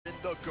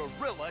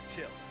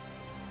Till.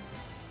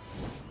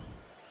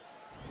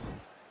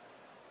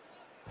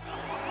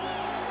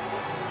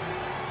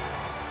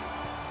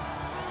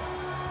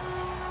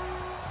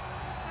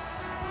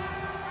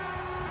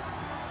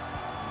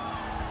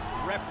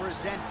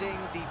 Representing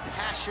the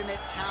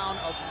passionate town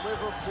of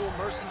Liverpool,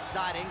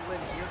 Merseyside,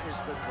 England, here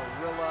is the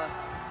Gorilla,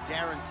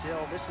 Darren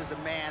Till. This is a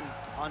man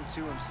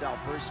unto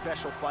himself, very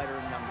special fighter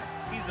and young man.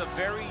 He's a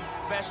very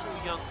special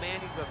young man.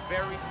 He's a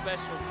very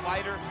special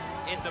fighter,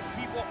 and the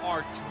people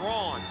are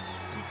drawn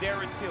to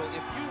Darren Till.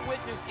 If you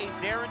witness a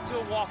Darren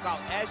Till walkout,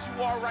 as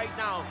you are right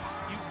now,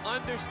 you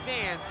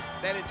understand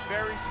that it's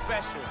very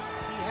special.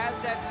 He has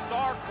that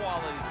star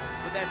quality,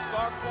 but that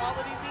star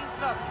quality means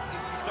nothing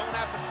if you don't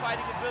have the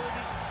fighting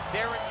ability.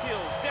 Darren Till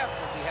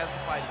definitely has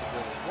the fighting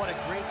ability. What a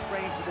great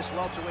frame for this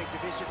welterweight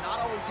division. Not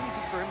always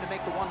easy for him to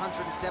make the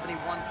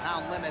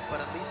 171-pound limit,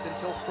 but at least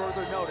until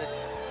further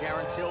notice,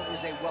 Darren Till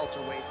is a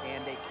welterweight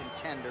and a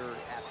contender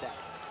at that.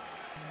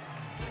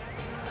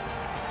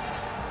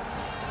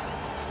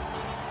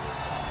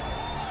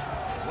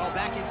 Well,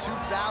 back in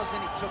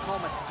 2000, he took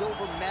home a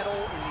silver medal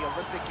in the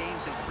Olympic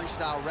Games in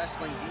freestyle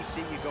wrestling,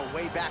 DC. You go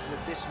way back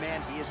with this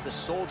man. He is the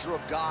soldier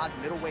of God,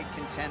 middleweight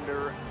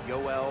contender,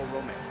 Yoel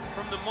Romero.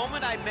 From the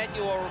moment I met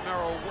Yoel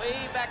Romero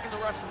way back in the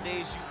wrestling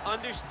days, you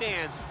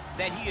understand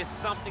that he is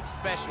something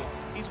special.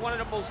 He's one of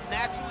the most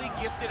naturally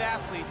gifted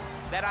athletes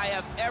that I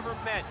have ever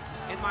met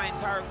in my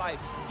entire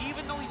life.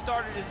 Even though he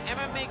started his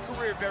MMA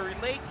career very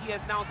late, he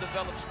has now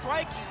developed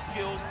striking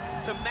skills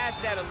to match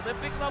that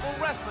Olympic-level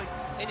wrestling,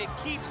 and it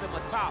keeps him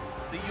atop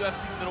the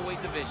UFC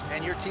middleweight division.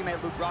 And your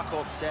teammate Luke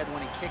Rockhold said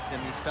when he kicked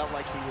him, he felt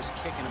like he was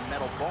kicking a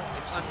metal ball.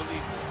 It's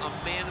unbelievable. A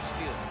man of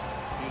steel.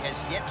 He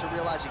has yet to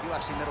realize a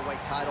UFC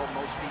middleweight title.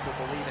 Most people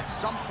believe at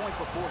some point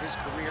before his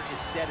career is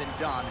said and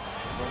done,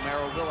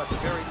 Romero will at the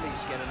very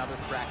least get another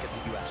crack at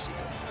the UFC.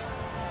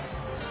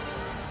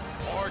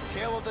 Our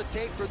tale of the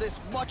tape for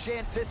this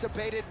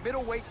much-anticipated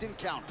middleweight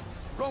encounter.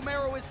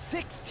 Romero is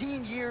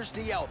 16 years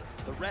the elder.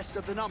 The rest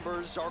of the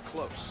numbers are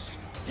close.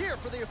 Here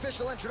for the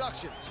official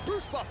introductions,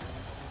 Bruce Buffer.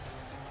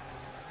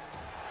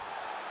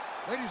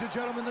 Ladies and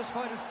gentlemen, this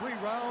fight is 3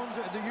 rounds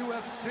in the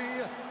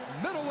UFC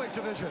middleweight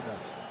division.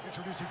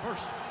 Introducing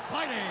first,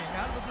 fighting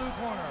out of the blue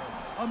corner,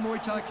 a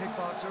Muay Thai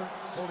kickboxer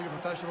holding a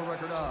professional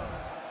record of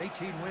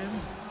 18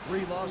 wins,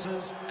 3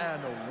 losses,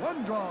 and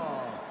 1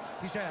 draw.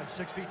 He stands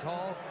 6 feet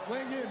tall,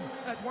 weighing in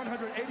at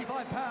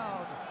 185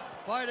 pounds.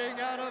 Fighting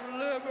out of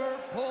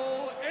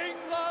Liverpool,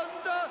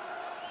 England,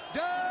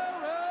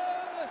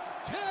 Darren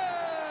Till.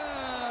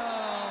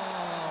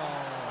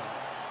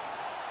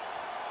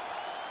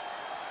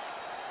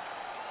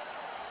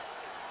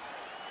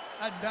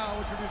 And now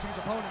introducing his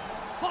opponent,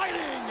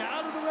 fighting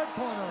out of the red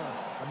corner,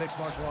 a mixed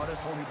martial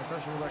artist holding a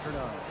professional record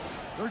of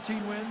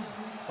 13 wins,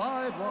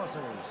 5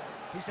 losses.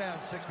 He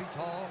stands 6 feet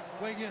tall,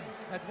 weighing in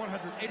at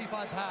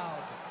 185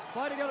 pounds.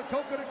 Fighting out of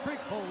Coconut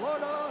Creek,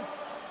 Florida,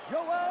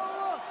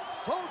 Yoel,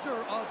 Soldier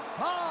of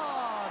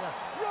God,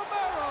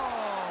 Romero.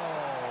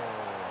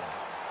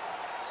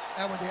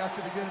 And when the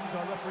action begins,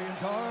 our referee in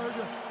charge,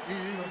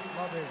 Yoel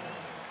Romero.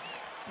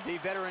 The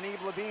veteran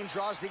Yves Levine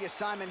draws the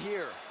assignment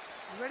here.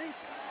 You ready?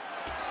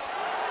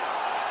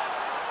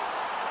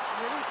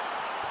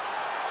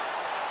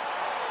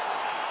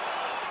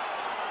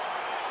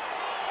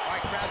 All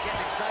right, crowd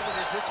getting excited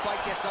as this fight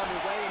gets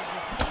underway, and you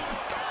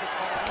need to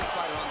call any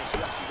fighter on this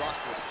UFC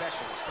roster a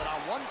specialist. But on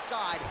one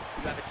side,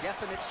 you have a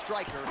definite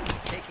striker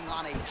taking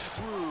on a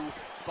true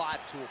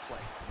 5-tool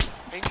play.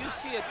 And you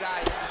see a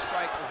guy who's a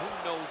striker who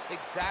knows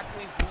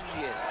exactly who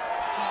he is.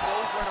 He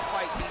knows where the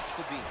fight needs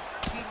to be.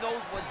 He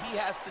knows what he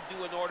has to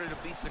do in order to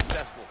be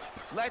successful.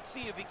 Let's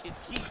see if he can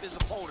keep his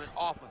opponent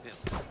off of him.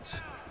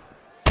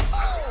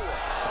 Oh!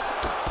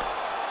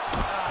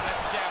 That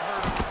jab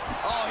hurt him.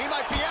 Oh, he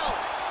might be out.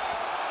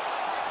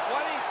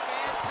 What a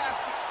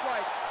fantastic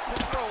strike to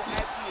throw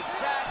at the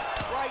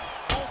exact right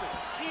moment.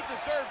 He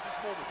deserves this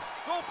moment.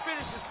 Go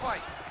finish his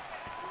fight.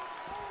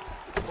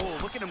 Oh,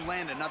 look at him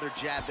land another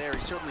jab there.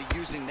 He's certainly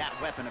using that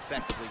weapon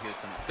effectively here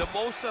tonight. The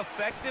most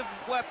effective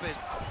weapon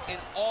in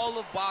all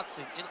of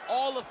boxing, in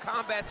all of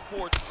combat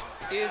sports,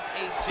 is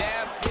a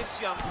jab.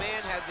 This young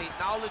man has a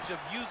knowledge of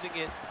using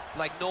it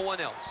like no one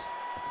else.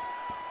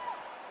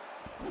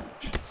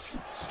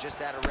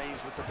 Just out of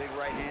range with the big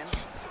right hand.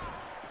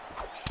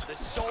 The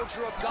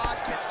Soldier of God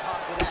gets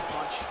caught with that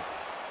punch.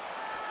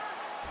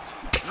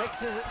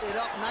 Mixes it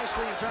up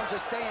nicely in terms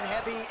of staying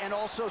heavy and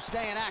also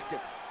staying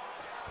active.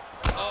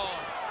 Oh.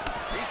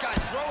 These guys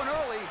throwing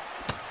early.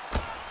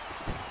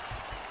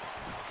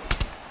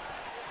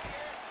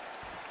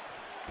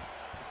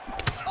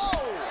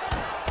 Oh!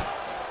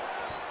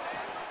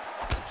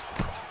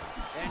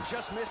 And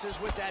just misses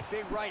with that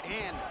big right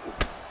hand.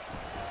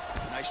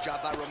 Nice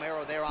job by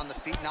Romero there on the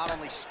feet, not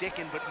only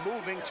sticking, but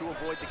moving to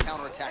avoid the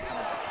counterattack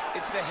coming back.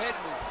 It's the head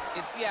move.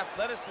 It's the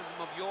athleticism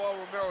of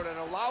Yoel Romero that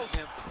allows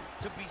him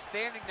to be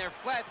standing there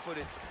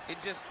flat-footed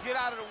and just get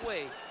out of the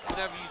way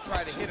whenever you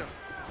try to hit him.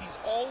 He's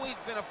always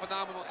been a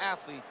phenomenal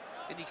athlete,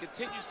 and he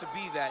continues to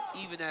be that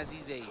even as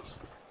he's aged.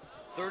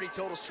 30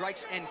 total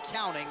strikes and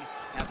counting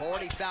have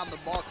already found the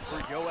mark for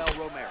Yoel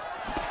Romero.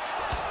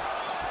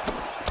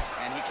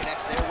 And he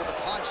connects there with a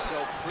punch, so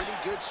pretty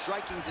good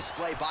striking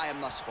display by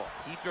him thus far.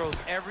 He throws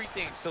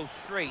everything so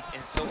straight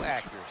and so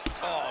accurate.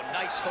 Oh,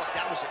 nice hook.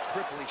 That was a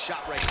crippling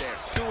shot right there.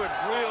 Threw it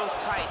real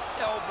tight,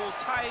 elbow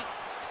tight,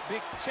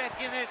 big check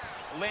in it,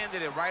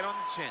 landed it right on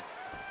the chin.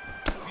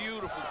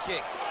 Beautiful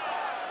kick.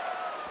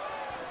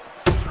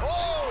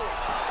 Oh!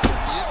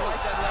 Just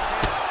like that left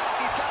hand.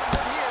 He's got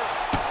him here.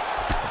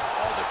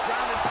 Oh, the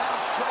ground and pound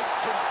strikes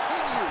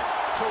continue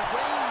to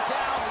rain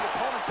down. The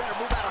opponent better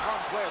move out of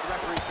harm's way, or the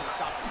referee's going to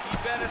stop this. He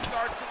better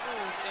start to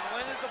move, and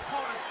when his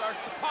opponent starts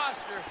to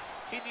posture,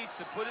 he needs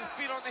to put his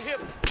feet on the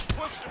hip,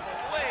 push him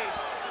away,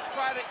 to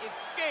try to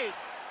escape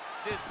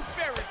this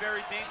very,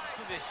 very dangerous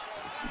position.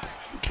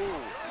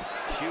 Ooh,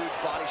 huge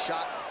body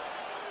shot.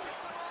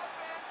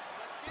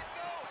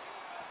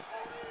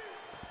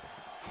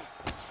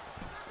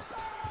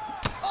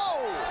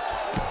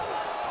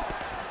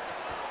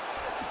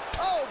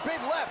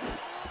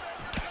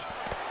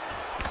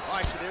 All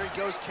right, so there he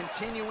goes,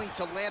 continuing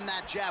to land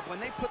that jab. When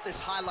they put this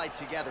highlight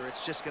together,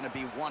 it's just going to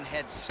be one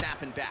head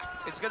snapping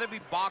back. It's going to be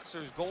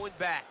boxers going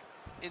back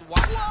and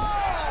watching.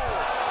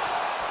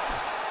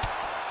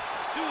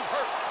 Dude's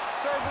hurt.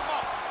 Serve him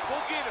up.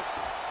 Go get him.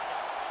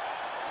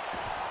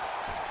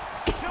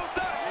 Kills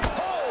that.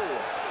 Oh!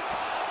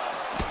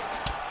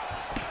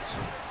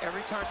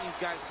 Every time these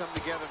guys come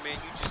together, man,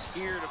 you just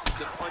hear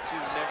the punches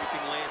and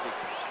everything landing.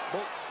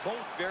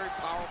 Both very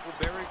powerful,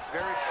 very,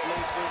 very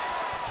explosive.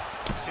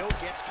 Till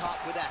gets caught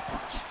with that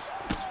punch.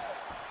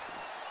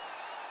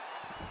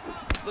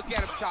 Look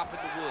at him chopping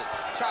the wood.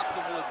 Chop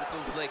the wood with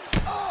those legs.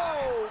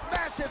 Oh,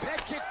 massive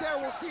head kick there.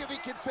 We'll see if he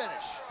can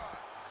finish.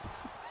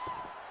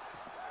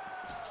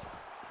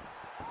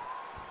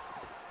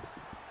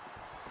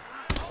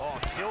 Oh,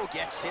 Till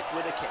gets hit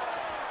with a kick.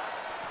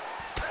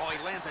 Oh,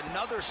 he lands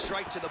another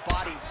strike to the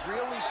body,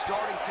 really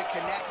starting to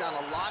connect on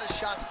a lot of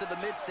shots to the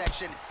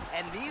midsection,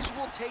 and these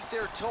will take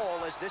their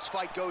toll as this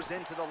fight goes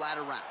into the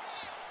latter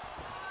rounds.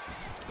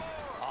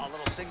 Oh, a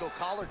little single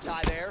collar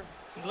tie there.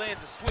 He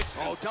lands a switch.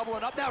 Oh,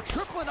 doubling up now,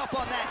 tripling up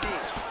on that knee.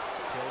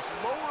 Till's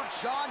lower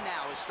jaw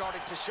now is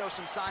starting to show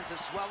some signs of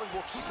swelling.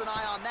 We'll keep an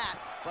eye on that,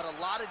 but a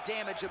lot of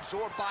damage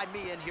absorbed by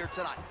me in here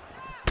tonight.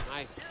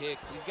 Nice kick.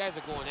 These guys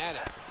are going at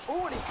it.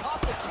 Ooh, and he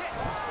caught the kick.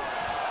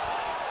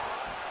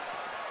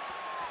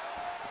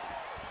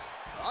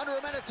 Under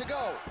a minute to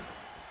go.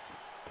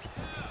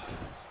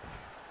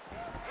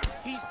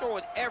 He's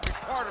throwing every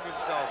part of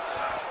himself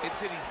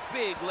into these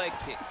big leg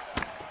kicks.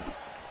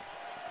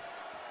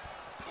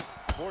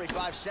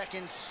 45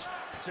 seconds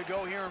to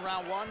go here in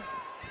round one.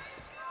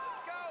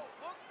 Let's go.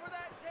 Look for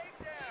that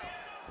takedown.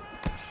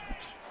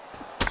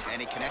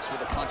 And he connects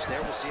with a punch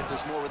there. We'll see if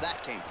there's more where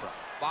that came from.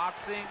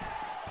 Boxing,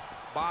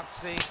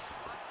 boxing,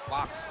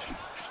 boxing.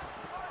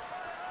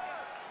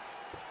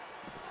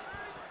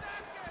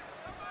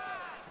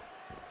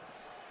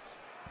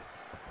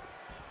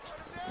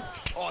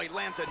 Oh, he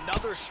lands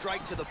another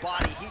strike to the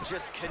body. He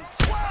just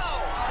continues. Wow!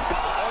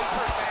 Oh, he's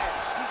hurt bad.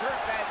 He's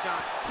hurt bad,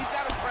 John. He's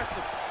got to press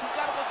him. He's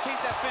got to go chase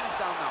that finish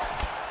down now.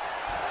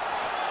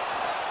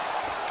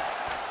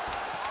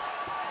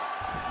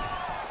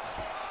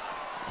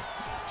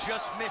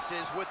 Just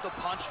misses with the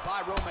punch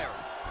by Romero.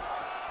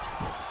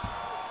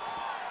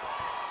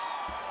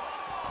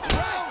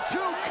 Round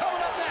two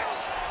coming up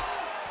next.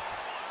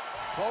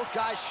 Both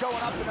guys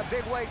showing up in a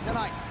big way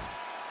tonight.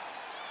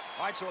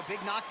 All right, so a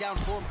big knockdown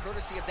for him,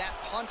 courtesy of that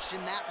punch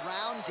in that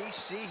round.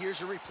 DC,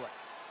 here's a replay.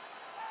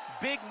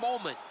 Big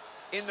moment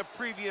in the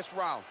previous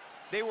round.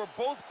 They were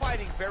both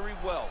fighting very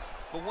well,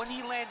 but when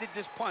he landed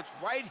this punch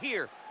right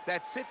here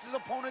that sits his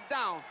opponent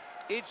down,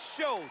 it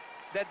showed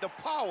that the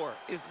power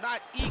is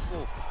not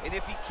equal, and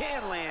if he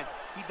can land,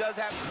 he does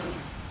have to.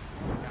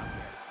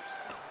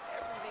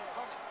 Everything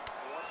coming.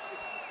 I want you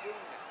to keep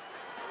doing that.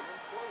 Bring them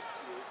close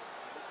to you.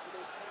 Look for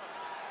those counters.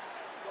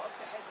 Love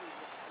the head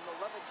movement and the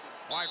level change.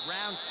 All right,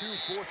 round two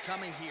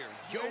forthcoming here.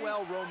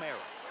 Yoel Romero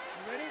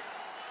You ready?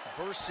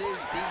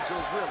 versus the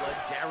gorilla,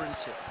 Darren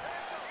Till.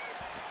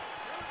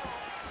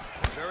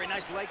 Very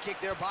nice leg kick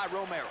there by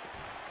Romero.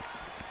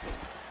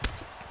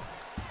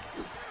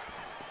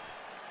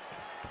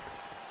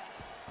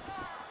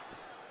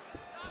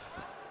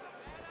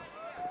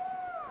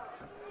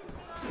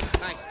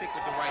 Nice stick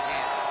with the right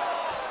hand.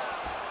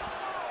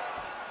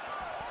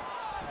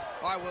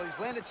 All right, well, he's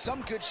landed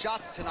some good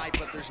shots tonight,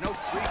 but there's no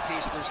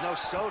three-piece, there's no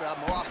soda.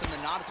 More often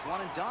than not, it's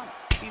one and done.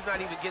 He's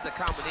not even getting a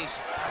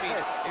combination. I mean,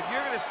 if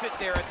you're going to sit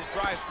there at the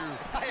drive-thru,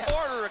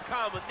 order a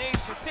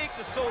combination, take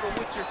the soda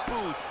with your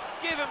food,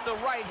 give him the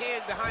right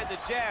hand behind the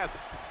jab,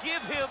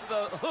 give him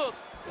the hook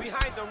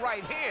behind the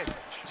right hand.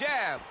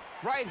 Jab,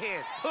 right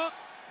hand, hook,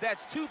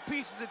 that's two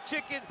pieces of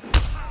chicken.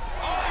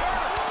 Oh, he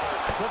hurt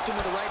him. Clipped him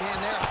with the right hand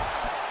there.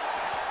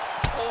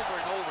 Over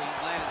and over,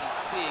 he's landing these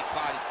big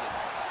body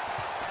kicks.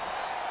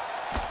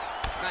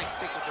 Nice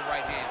stick with the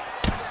right hand.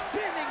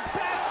 Spinning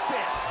back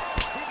fist.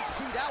 Didn't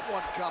see that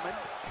one coming.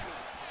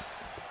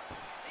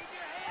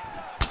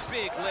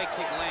 Big leg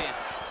kick land.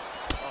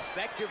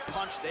 Effective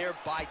punch there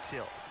by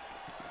Till.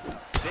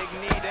 Big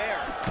knee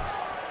there.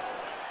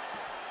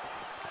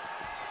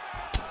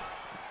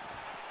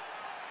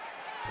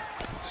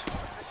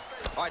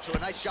 All right, so a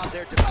nice shot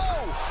there. Oh!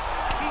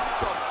 He's in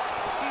trouble.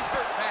 He's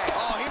hurt bad.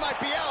 Oh, he might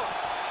be out.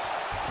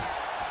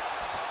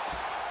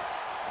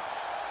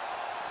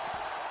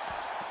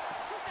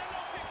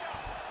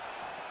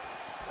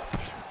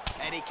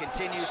 And he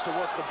continues to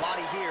work the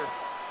body here.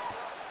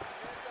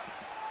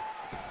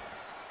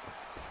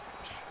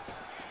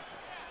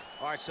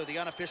 All right, so the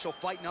unofficial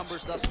fight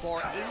numbers thus far,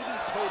 80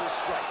 total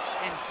strikes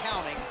and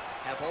counting,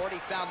 have already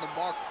found the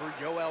mark for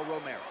Yoel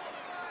Romero.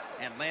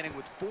 And landing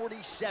with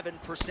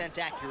 47%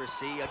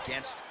 accuracy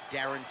against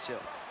Darren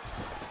Till.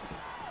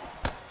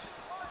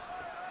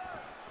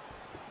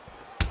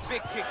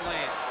 Big kick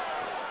lands.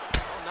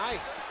 Oh,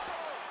 nice.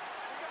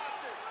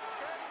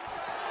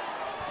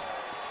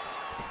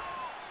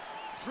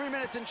 Three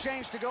minutes and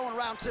change to go in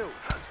round two.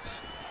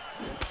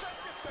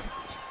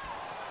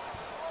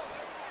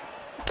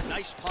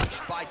 Nice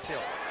punch by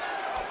Till.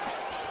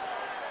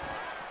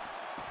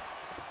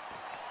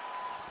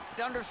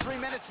 Under 3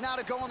 minutes now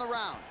to go in the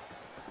round.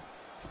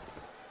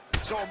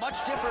 So a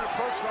much different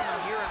approach from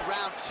him here in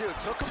round two.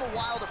 Took him a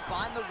while to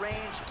find the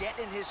range, get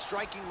in his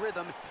striking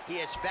rhythm. He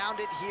has found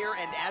it here,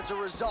 and as a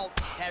result,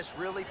 has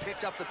really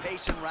picked up the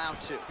pace in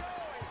round two.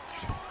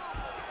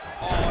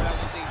 Oh, that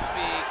was a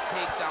big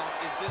takedown.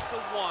 Is this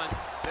the one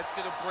that's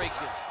gonna break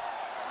him?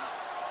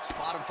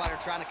 Bottom fighter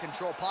trying to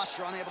control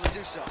posture, unable to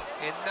do so.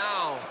 And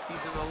now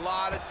he's in a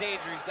lot of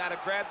danger. He's got to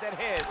grab that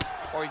head,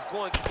 or he's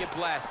going to get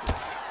blasted.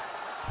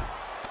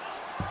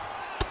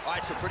 All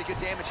right, so pretty good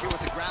damage here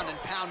with the ground and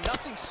pound.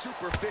 Nothing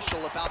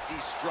superficial about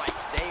these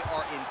strikes. They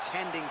are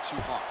intending to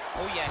harm.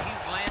 Oh, yeah,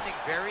 he's landing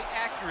very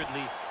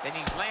accurately, and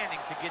he's landing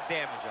to get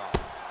damage on.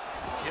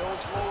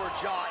 Till's lower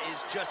jaw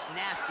is just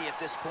nasty at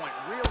this point.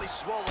 Really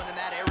swollen in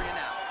that area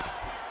now.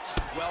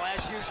 Well,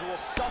 as usual,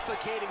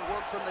 suffocating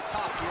work from the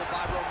top here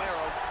by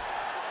Romero.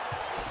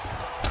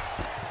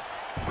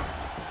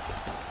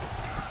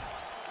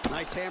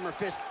 Nice hammer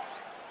fist.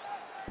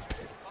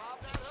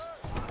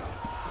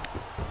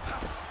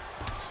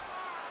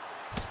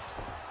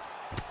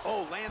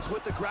 Oh, lands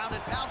with the ground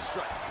and pound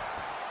strike.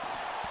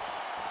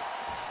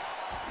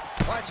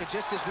 All right, so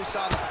just as we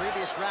saw in the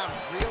previous round,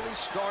 really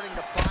starting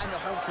to find a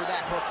home for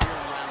that hook here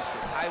in round two.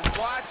 I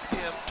watched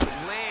him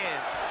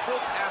land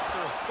hook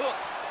after hook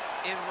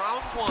in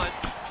round one.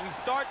 We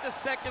start the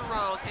second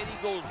round, and he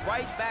goes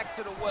right back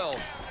to the well.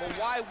 But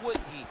why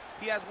wouldn't he?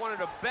 He has one of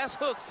the best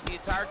hooks in the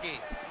entire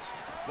game.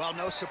 Well,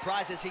 no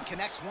surprises. He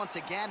connects once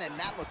again, and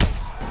that looked like...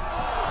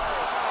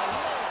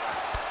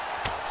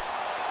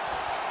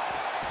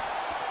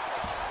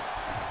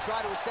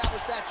 Try to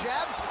establish that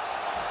jab.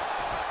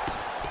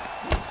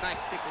 Nice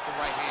stick with the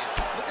right hand.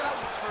 Look at how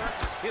he turns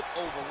his hip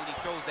over when he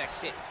throws that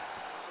kick.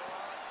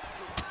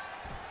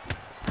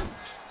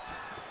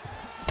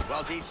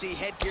 Well, DC,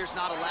 headgear's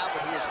not allowed,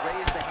 but he has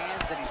raised the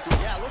hands and he's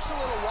doing... Yeah, looks a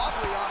little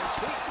wobbly on his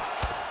feet.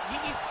 He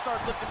needs to start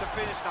looking to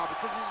finish now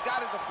because he's got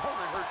his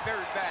opponent hurt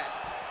very bad.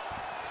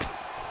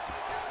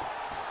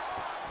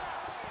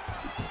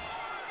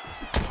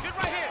 Good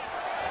right here.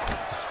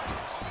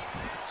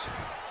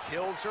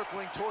 Till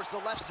circling towards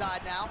the left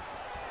side now.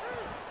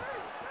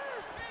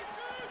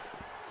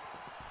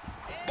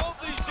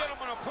 Both these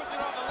gentlemen are putting it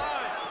on the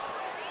line.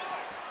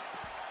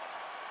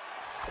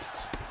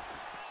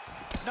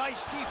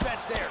 Nice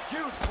defense there.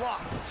 Huge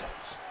block.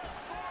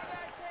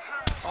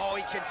 Oh,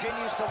 he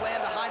continues to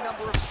land a high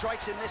number of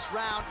strikes in this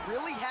round.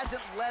 Really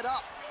hasn't let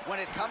up when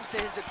it comes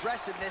to his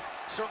aggressiveness.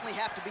 Certainly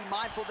have to be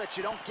mindful that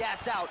you don't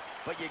gas out,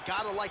 but you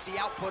gotta like the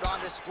output on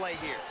display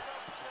here.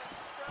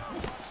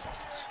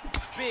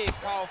 Big,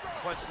 powerful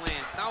punch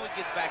lands. Now he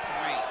gets back to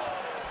range.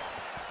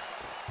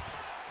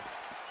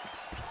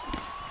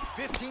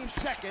 15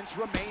 seconds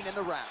remain in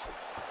the round.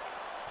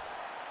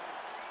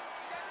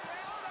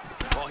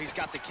 Well, he's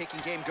got the kicking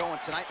game going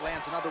tonight.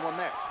 Lands another one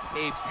there.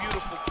 A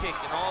beautiful kick,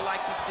 and all I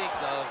can think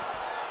of,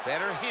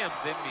 better him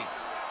than me.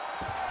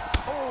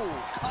 Oh,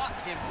 caught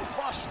him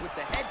flush with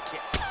the head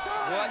kick.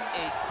 What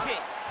a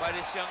kick by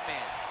this young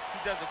man. He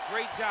does a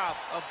great job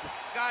of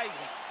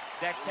disguising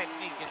that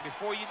technique, and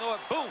before you know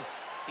it, boom,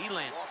 he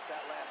lands. Lost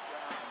that last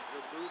round.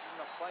 You're losing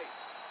the fight.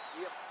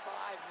 You have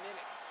 5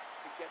 minutes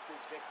to get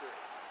this victory.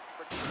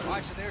 All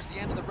right, so there's the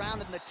end of the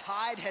round, and the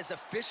tide has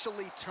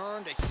officially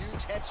turned. A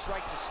huge head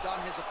strike to stun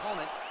his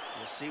opponent.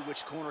 We'll see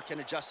which corner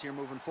can adjust here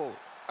moving forward.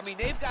 I mean,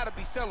 they've got to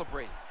be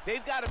celebrating.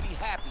 They've got to be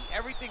happy.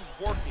 Everything's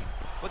working.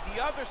 But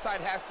the other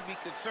side has to be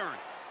concerned.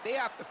 They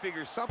have to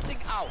figure something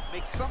out,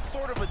 make some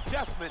sort of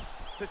adjustment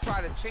to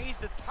try to change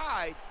the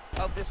tide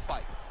of this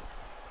fight.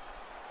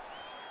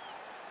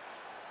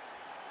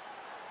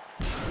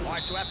 All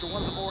right, so after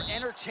one of the more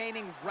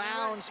entertaining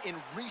rounds in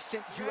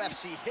recent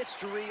UFC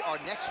history, our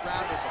next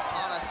round is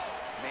upon us.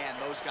 Man,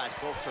 those guys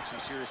both took some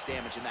serious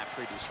damage in that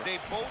previous round. They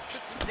both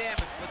took some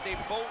damage, but they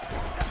both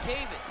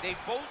gave it. They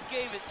both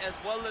gave it as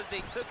well as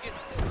they took it.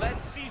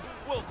 Let's see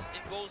who wilts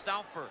and goes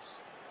down first.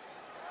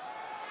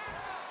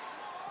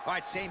 All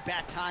right, same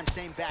bat time,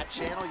 same bat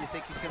channel. You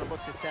think he's going to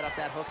look to set up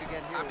that hook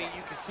again here? I mean,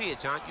 you can see it,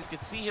 John. You can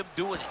see him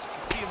doing it. You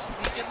can see him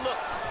sneaking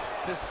looks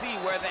to see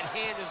where that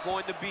hand is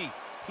going to be.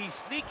 He's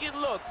sneaking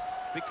looks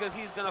because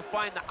he's going to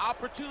find the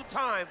opportune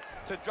time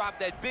to drop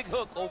that big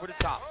hook over the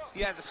top. He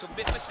has a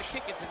commitment to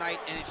kicking tonight,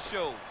 and it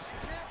shows.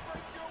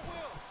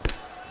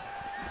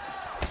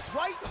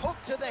 Right hook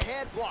to the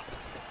head, blocked.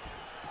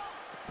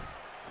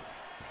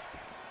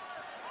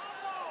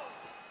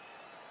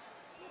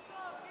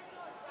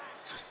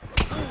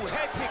 Ooh,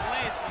 head kick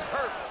lands, he's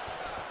hurt.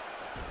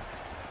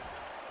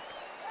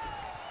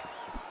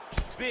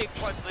 Big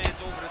punch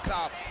lands over the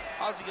top.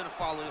 How's he gonna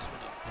follow this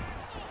one up?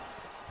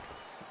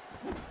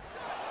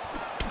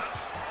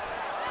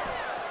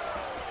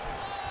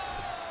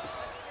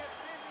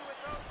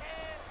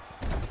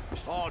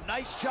 Oh,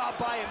 nice job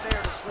by him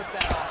there to slip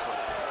that off.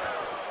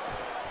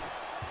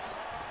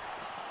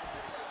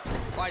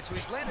 All right, so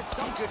he's landed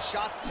some good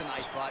shots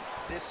tonight, but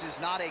this is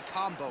not a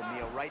combo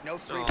meal, right? No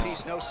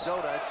three-piece, no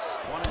soda. It's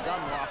one and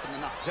done more often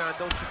than not. John,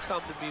 don't you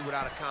come to me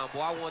without a combo.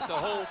 I want the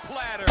whole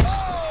platter. Oh!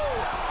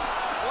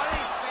 What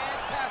a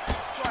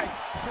fantastic strike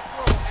to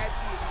throw at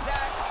the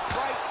exact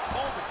right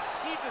moment.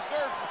 He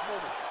deserves this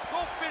moment.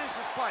 Go finish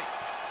this fight.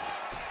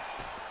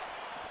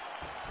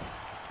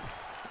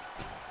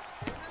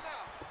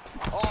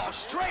 Oh,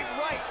 straight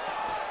right.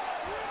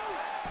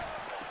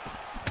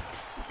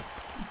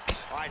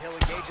 All right, he'll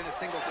engage in a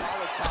single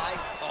collar tie.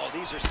 Oh,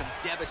 these are some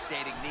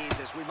devastating knees,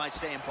 as we might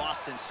say in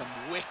Boston, some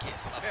wicked,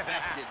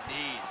 effective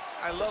knees.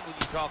 I love when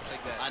you talk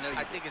like that. I know you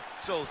do. think it's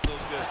so good.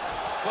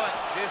 But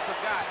there's the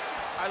guy.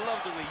 I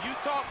love the way you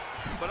talk,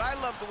 but I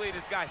love the way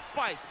this guy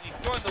fights. And he's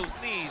throwing those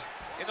knees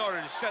in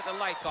order to shut the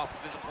lights off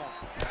of his opponent.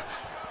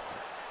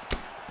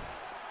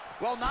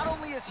 Well, not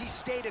only has he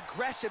stayed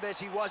aggressive as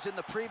he was in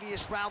the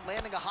previous round,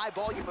 landing a high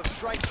volume of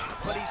strikes,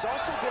 but he's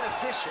also been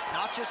efficient,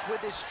 not just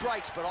with his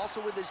strikes, but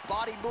also with his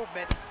body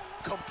movement.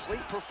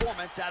 Complete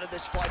performance out of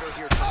this fighter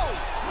here. Oh,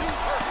 he's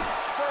hurt.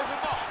 Serve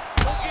him up.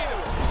 Go get him.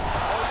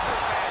 Oh, he's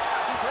hurt bad.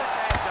 He's hurt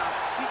bad, John.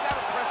 He's got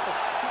to press him.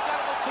 He's got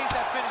to go chase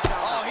that finish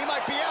out. Oh, he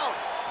might be out.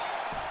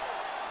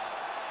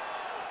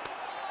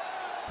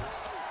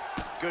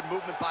 Good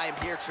movement by him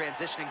here,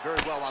 transitioning very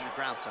well on the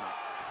ground tonight.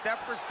 Step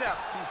for step,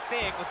 he's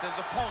staying with his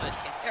opponent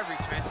in every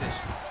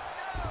transition.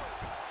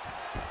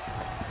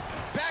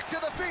 Back to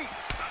the feet.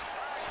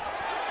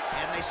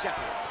 And they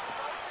separate.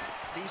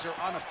 These are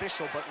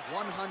unofficial, but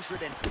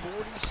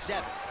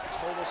 147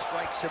 total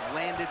strikes have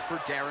landed for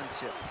Darren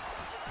Till.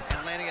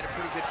 And landing at a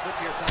pretty good clip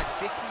here tonight,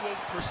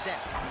 58%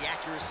 is the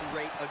accuracy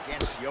rate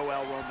against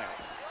Yoel Romero.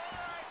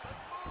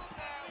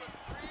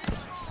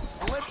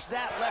 Slips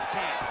that left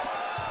hand.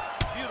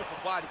 Beautiful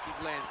body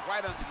kick lands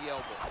right under the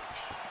elbow.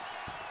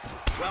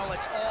 Well,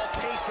 it's all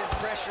pace and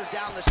pressure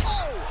down the...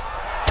 Oh!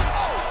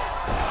 Oh!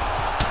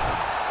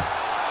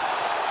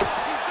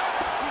 He's done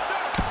it! He's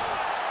done it!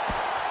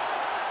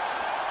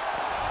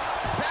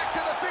 Back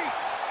to the feet.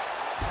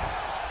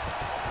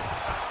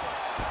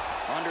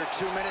 Under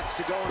 2 minutes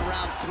to go in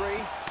round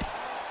 3.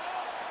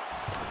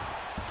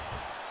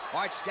 All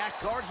right,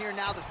 stacked guard here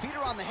now. The feet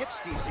are on the hips,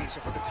 DC, so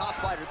for the top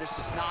fighter, this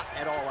is not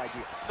at all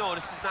ideal. No,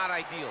 this is not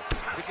ideal,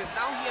 because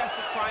now he has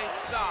to try and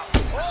stop.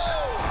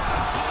 Oh!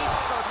 He needs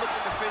to start looking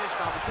to finish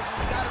now, because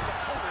he's got his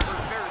opponent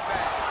hurt very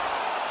bad.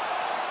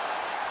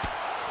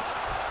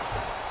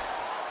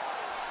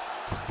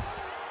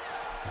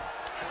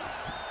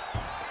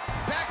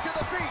 Back to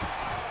the feet.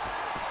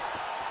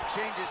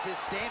 Changes his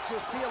stance.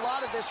 You'll see a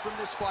lot of this from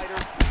this fighter.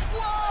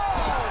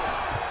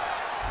 Whoa!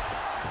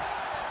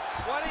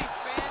 What a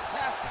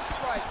fantastic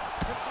strike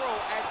to throw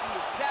at the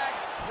exact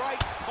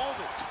right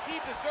moment. He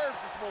deserves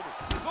this moment.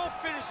 Go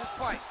finish this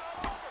fight.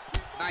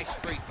 Nice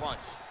straight punch.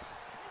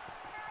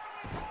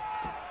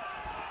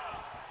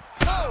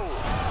 Oh!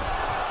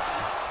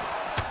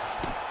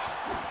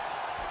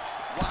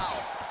 Wow.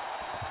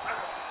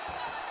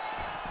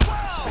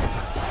 Wow!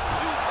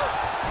 He's hurt.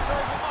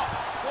 Serve him up.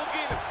 Go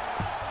get him.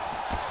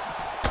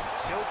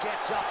 Till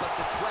gets up, but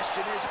the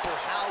question is for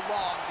how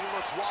long. He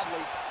looks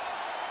wobbly.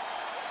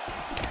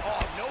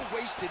 Oh, no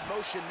wasted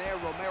motion there.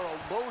 Romero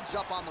loads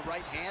up on the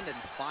right hand and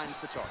finds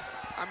the target.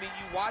 I mean,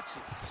 you watch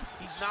him.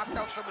 He's knocked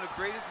out some of the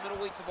greatest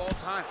middleweights of all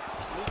time.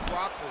 Luke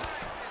Rockhold,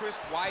 Chris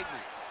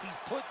Weidman. He's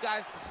put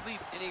guys to sleep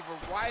in a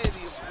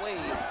variety of ways,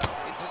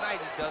 and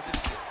tonight he does it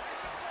too.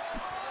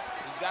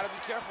 He's got to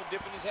be careful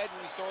dipping his head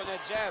when he's throwing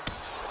that jab.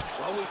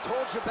 Well, we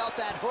told you about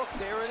that hook.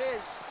 There it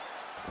is.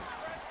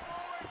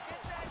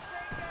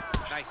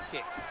 Nice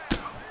kick.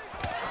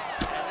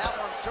 And that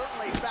one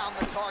certainly found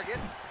the target.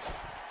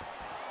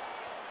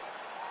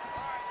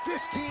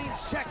 15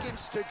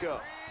 seconds to go.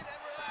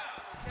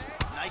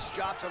 Nice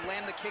job to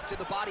land the kick to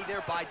the body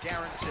there by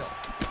Darren Till.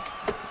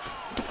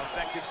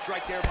 Effective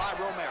strike there by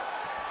Romero.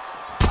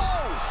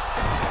 Oh!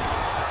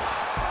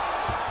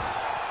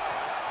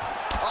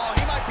 Oh,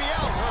 he might be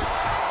out.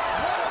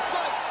 What a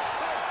fight!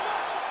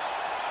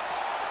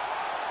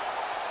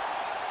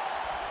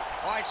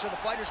 All right, right, so the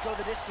fighters go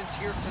the distance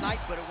here tonight,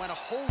 but it went a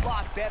whole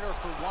lot better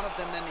for one of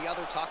them than the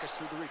other. Talk us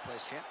through the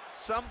replays, champ.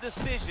 Some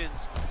decisions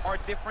are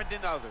different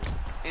than others,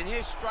 and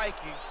his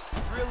striking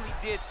really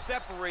did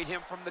separate him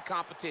from the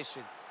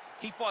competition.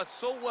 He fought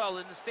so well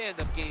in the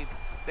stand-up game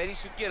that he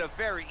should get a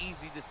very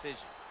easy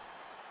decision.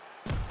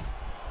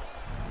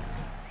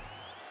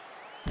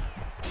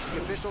 The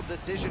official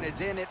decision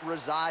is in. It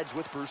resides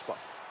with Bruce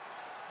Buffer.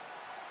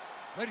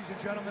 Ladies and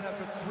gentlemen,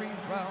 after 3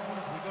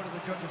 rounds, we go to the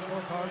judges'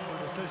 scorecards for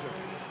decision.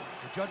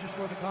 The judges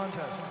score the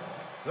contest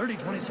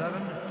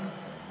 30-27,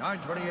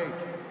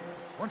 9-28,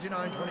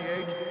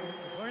 29-28,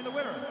 declaring the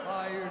winner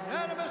by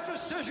unanimous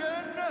decision,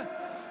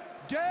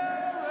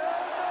 Darren.